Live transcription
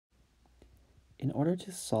in order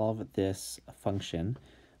to solve this function,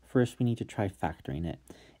 first we need to try factoring it.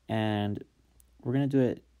 And we're going to do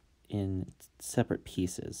it in separate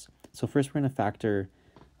pieces. So first we're going to factor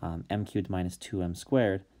m cubed minus 2m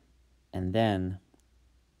squared, and then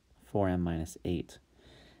 4m minus 8.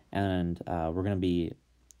 And we're going to be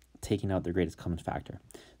taking out the greatest common factor.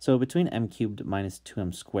 So between m cubed minus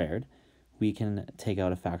 2m squared, we can take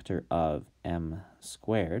out a factor of m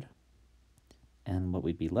squared, and what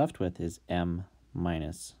we'd be left with is m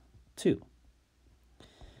minus 2.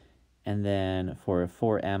 And then for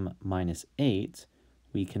 4m minus 8,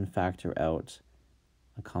 we can factor out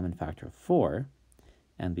a common factor of 4,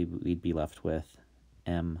 and we'd be left with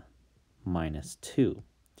m minus 2.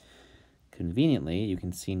 Conveniently, you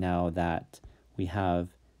can see now that we have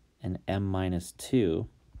an m minus 2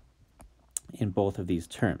 in both of these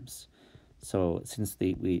terms. So since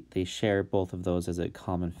they share both of those as a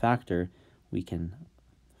common factor, we can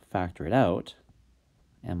factor it out,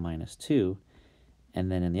 m minus 2,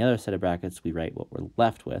 and then in the other set of brackets, we write what we're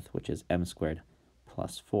left with, which is m squared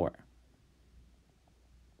plus 4.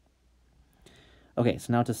 Okay,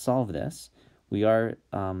 so now to solve this, we are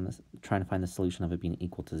trying to find the solution of it being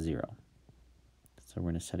equal to 0. So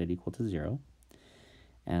we're going to set it equal to 0.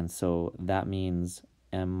 And so that means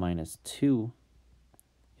m minus 2,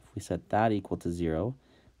 if we set that equal to 0,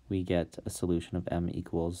 we get a solution of m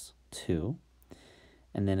equals 2.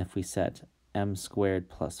 And then if we set m squared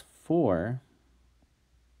plus 4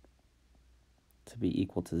 to be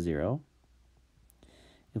equal to 0,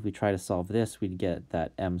 if we try to solve this, we'd get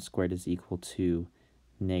that m squared is equal to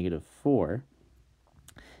negative 4.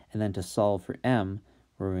 And then to solve for m,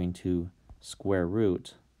 we're going to square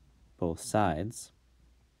root both sides,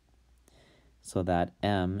 so that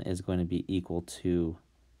m is going to be equal to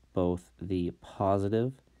both the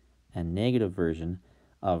positive and negative version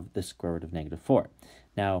of the square root of negative 4.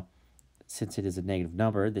 Now, since it is a negative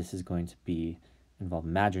number, this is going to involve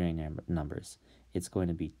imaginary numbers. It's going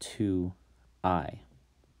to be 2i.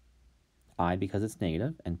 I because it's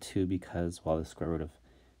negative, and 2 because, well, the square root of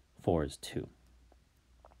 4 is 2.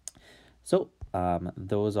 So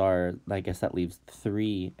those are, I guess that leaves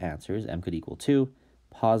 3 answers. M could equal 2,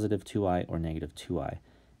 positive 2i, or negative 2i.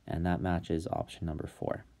 And that matches option number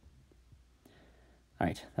 4. All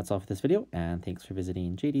right, that's all for this video, and thanks for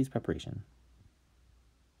visiting JD's Preparation.